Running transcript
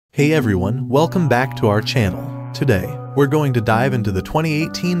Hey everyone, welcome back to our channel. Today, we're going to dive into the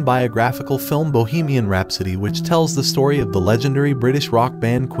 2018 biographical film Bohemian Rhapsody, which tells the story of the legendary British rock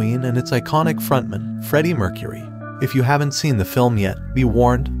band Queen and its iconic frontman, Freddie Mercury. If you haven't seen the film yet, be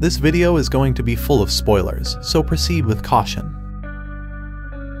warned, this video is going to be full of spoilers, so proceed with caution.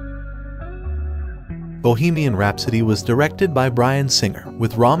 Bohemian Rhapsody was directed by Bryan Singer,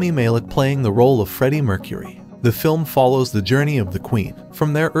 with Rami Malek playing the role of Freddie Mercury. The film follows the journey of the Queen,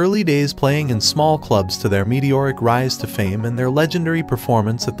 from their early days playing in small clubs to their meteoric rise to fame and their legendary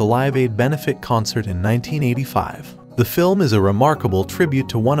performance at the Live Aid benefit concert in 1985. The film is a remarkable tribute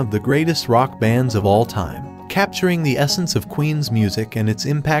to one of the greatest rock bands of all time, capturing the essence of Queen's music and its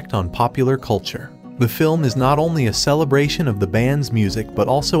impact on popular culture. The film is not only a celebration of the band's music but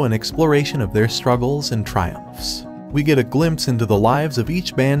also an exploration of their struggles and triumphs. We get a glimpse into the lives of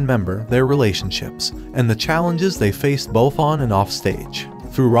each band member, their relationships, and the challenges they faced both on and off stage.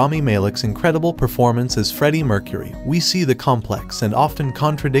 Through Rami Malek's incredible performance as Freddie Mercury, we see the complex and often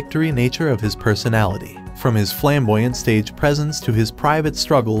contradictory nature of his personality. From his flamboyant stage presence to his private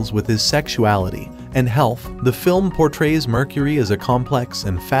struggles with his sexuality and health, the film portrays Mercury as a complex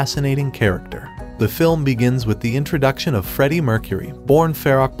and fascinating character. The film begins with the introduction of Freddie Mercury, born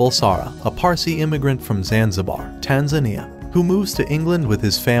Farrokh Bulsara, a Parsi immigrant from Zanzibar, Tanzania, who moves to England with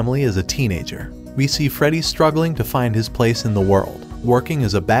his family as a teenager. We see Freddie struggling to find his place in the world, working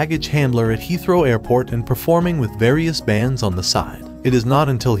as a baggage handler at Heathrow Airport and performing with various bands on the side. It is not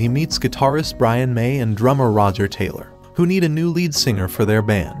until he meets guitarist Brian May and drummer Roger Taylor, who need a new lead singer for their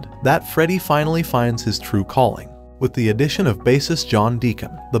band, that Freddie finally finds his true calling. With the addition of bassist John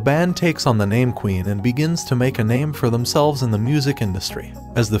Deacon, the band takes on the name Queen and begins to make a name for themselves in the music industry.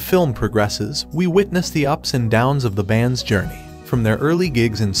 As the film progresses, we witness the ups and downs of the band's journey, from their early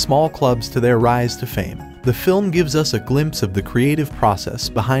gigs in small clubs to their rise to fame. The film gives us a glimpse of the creative process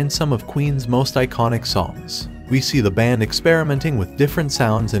behind some of Queen's most iconic songs. We see the band experimenting with different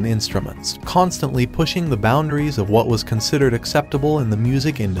sounds and instruments, constantly pushing the boundaries of what was considered acceptable in the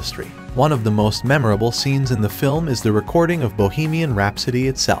music industry. One of the most memorable scenes in the film is the recording of Bohemian Rhapsody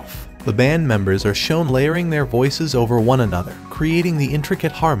itself. The band members are shown layering their voices over one another, creating the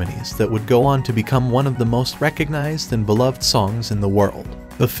intricate harmonies that would go on to become one of the most recognized and beloved songs in the world.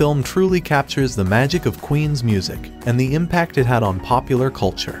 The film truly captures the magic of Queen's music and the impact it had on popular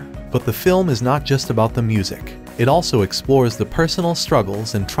culture. But the film is not just about the music. It also explores the personal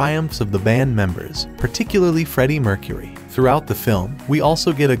struggles and triumphs of the band members, particularly Freddie Mercury. Throughout the film, we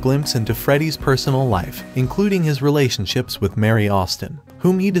also get a glimpse into Freddie's personal life, including his relationships with Mary Austin,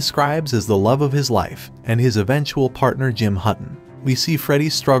 whom he describes as the love of his life, and his eventual partner Jim Hutton. We see Freddie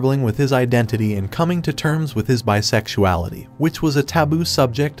struggling with his identity and coming to terms with his bisexuality, which was a taboo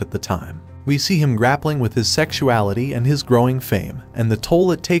subject at the time. We see him grappling with his sexuality and his growing fame, and the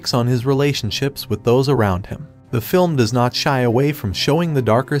toll it takes on his relationships with those around him. The film does not shy away from showing the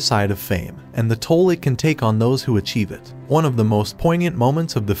darker side of fame, and the toll it can take on those who achieve it. One of the most poignant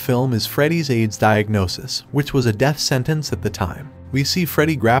moments of the film is Freddie's AIDS diagnosis, which was a death sentence at the time. We see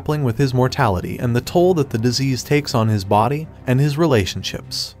Freddie grappling with his mortality and the toll that the disease takes on his body and his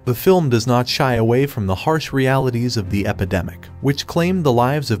relationships. The film does not shy away from the harsh realities of the epidemic, which claimed the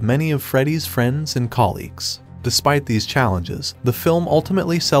lives of many of Freddie's friends and colleagues. Despite these challenges, the film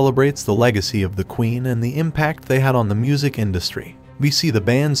ultimately celebrates the legacy of the Queen and the impact they had on the music industry. We see the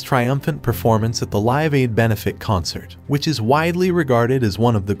band's triumphant performance at the Live Aid benefit concert, which is widely regarded as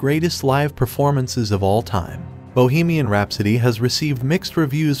one of the greatest live performances of all time. Bohemian Rhapsody has received mixed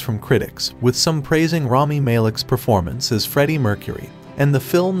reviews from critics, with some praising Rami Malek's performance as Freddie Mercury and the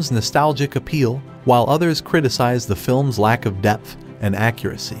film's nostalgic appeal, while others criticize the film's lack of depth and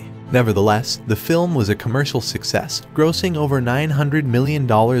accuracy. Nevertheless, the film was a commercial success, grossing over $900 million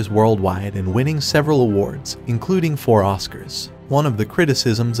worldwide and winning several awards, including 4 Oscars. One of the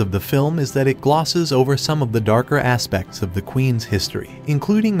criticisms of the film is that it glosses over some of the darker aspects of the Queen's history,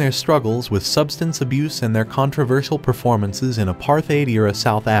 including their struggles with substance abuse and their controversial performances in apartheid-era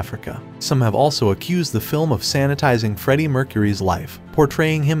South Africa. Some have also accused the film of sanitizing Freddie Mercury's life,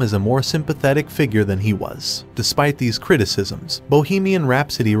 portraying him as a more sympathetic figure than he was. Despite these criticisms, Bohemian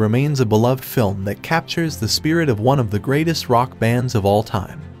Rhapsody remains a beloved film that captures the spirit of one of the greatest rock bands of all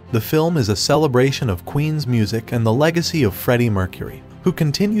time. The film is a celebration of Queen's music and the legacy of Freddie Mercury, who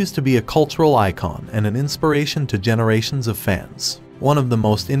continues to be a cultural icon and an inspiration to generations of fans. One of the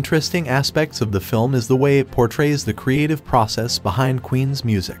most interesting aspects of the film is the way it portrays the creative process behind Queen's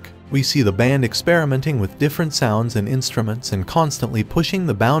music. We see the band experimenting with different sounds and instruments and constantly pushing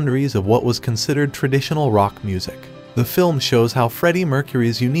the boundaries of what was considered traditional rock music. The film shows how Freddie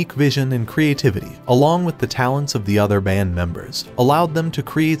Mercury's unique vision and creativity, along with the talents of the other band members, allowed them to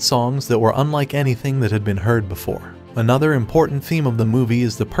create songs that were unlike anything that had been heard before. Another important theme of the movie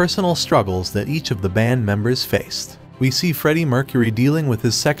is the personal struggles that each of the band members faced. We see Freddie Mercury dealing with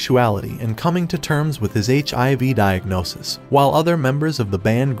his sexuality and coming to terms with his HIV diagnosis, while other members of the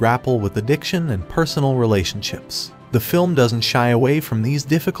band grapple with addiction and personal relationships. The film doesn't shy away from these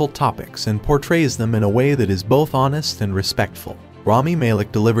difficult topics and portrays them in a way that is both honest and respectful. Rami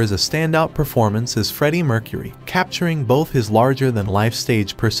Malek delivers a standout performance as Freddie Mercury, capturing both his larger-than-life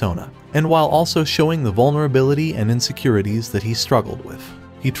stage persona, and while also showing the vulnerability and insecurities that he struggled with.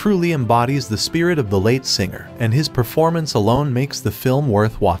 He truly embodies the spirit of the late singer, and his performance alone makes the film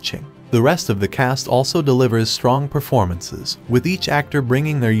worth watching. The rest of the cast also delivers strong performances, with each actor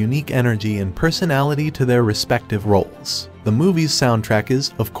bringing their unique energy and personality to their respective roles. The movie's soundtrack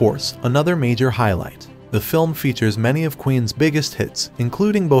is, of course, another major highlight. The film features many of Queen's biggest hits,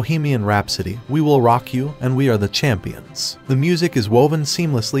 including Bohemian Rhapsody, We Will Rock You, and We Are the Champions. The music is woven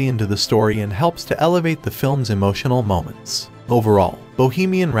seamlessly into the story and helps to elevate the film's emotional moments. Overall,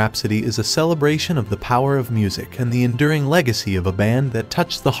 Bohemian Rhapsody is a celebration of the power of music and the enduring legacy of a band that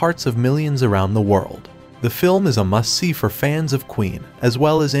touched the hearts of millions around the world. The film is a must-see for fans of Queen, as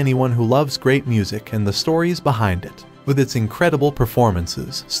well as anyone who loves great music and the stories behind it. With its incredible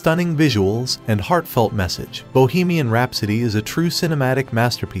performances, stunning visuals, and heartfelt message, Bohemian Rhapsody is a true cinematic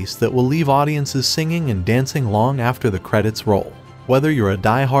masterpiece that will leave audiences singing and dancing long after the credits roll. Whether you're a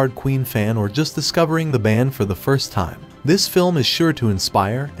die-hard Queen fan or just discovering the band for the first time, this film is sure to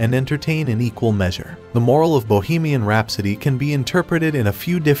inspire and entertain in equal measure. The moral of Bohemian Rhapsody can be interpreted in a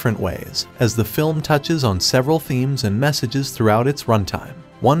few different ways, as the film touches on several themes and messages throughout its runtime.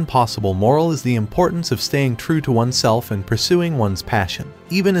 One possible moral is the importance of staying true to oneself and pursuing one's passion,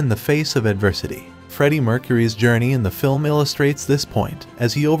 even in the face of adversity. Freddie Mercury's journey in the film illustrates this point,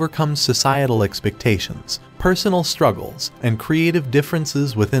 as he overcomes societal expectations, personal struggles, and creative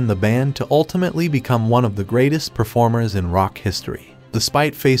differences within the band to ultimately become one of the greatest performers in rock history.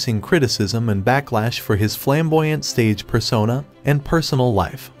 Despite facing criticism and backlash for his flamboyant stage persona and personal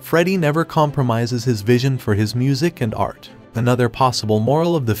life, Freddie never compromises his vision for his music and art. Another possible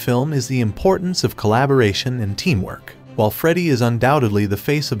moral of the film is the importance of collaboration and teamwork. While Freddie is undoubtedly the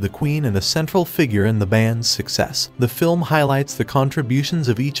face of the Queen and a central figure in the band's success, the film highlights the contributions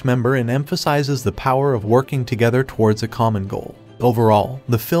of each member and emphasizes the power of working together towards a common goal. Overall,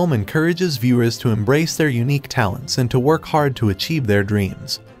 the film encourages viewers to embrace their unique talents and to work hard to achieve their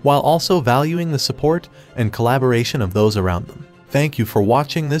dreams, while also valuing the support and collaboration of those around them. Thank you for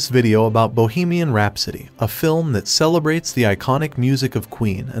watching this video about Bohemian Rhapsody, a film that celebrates the iconic music of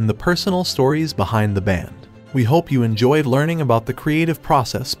Queen and the personal stories behind the band. We hope you enjoyed learning about the creative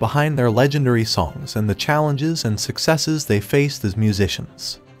process behind their legendary songs and the challenges and successes they faced as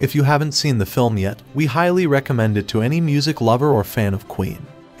musicians. If you haven't seen the film yet, we highly recommend it to any music lover or fan of Queen.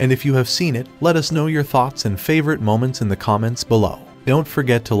 And if you have seen it, let us know your thoughts and favorite moments in the comments below. Don't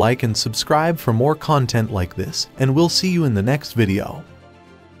forget to like and subscribe for more content like this, and we'll see you in the next video.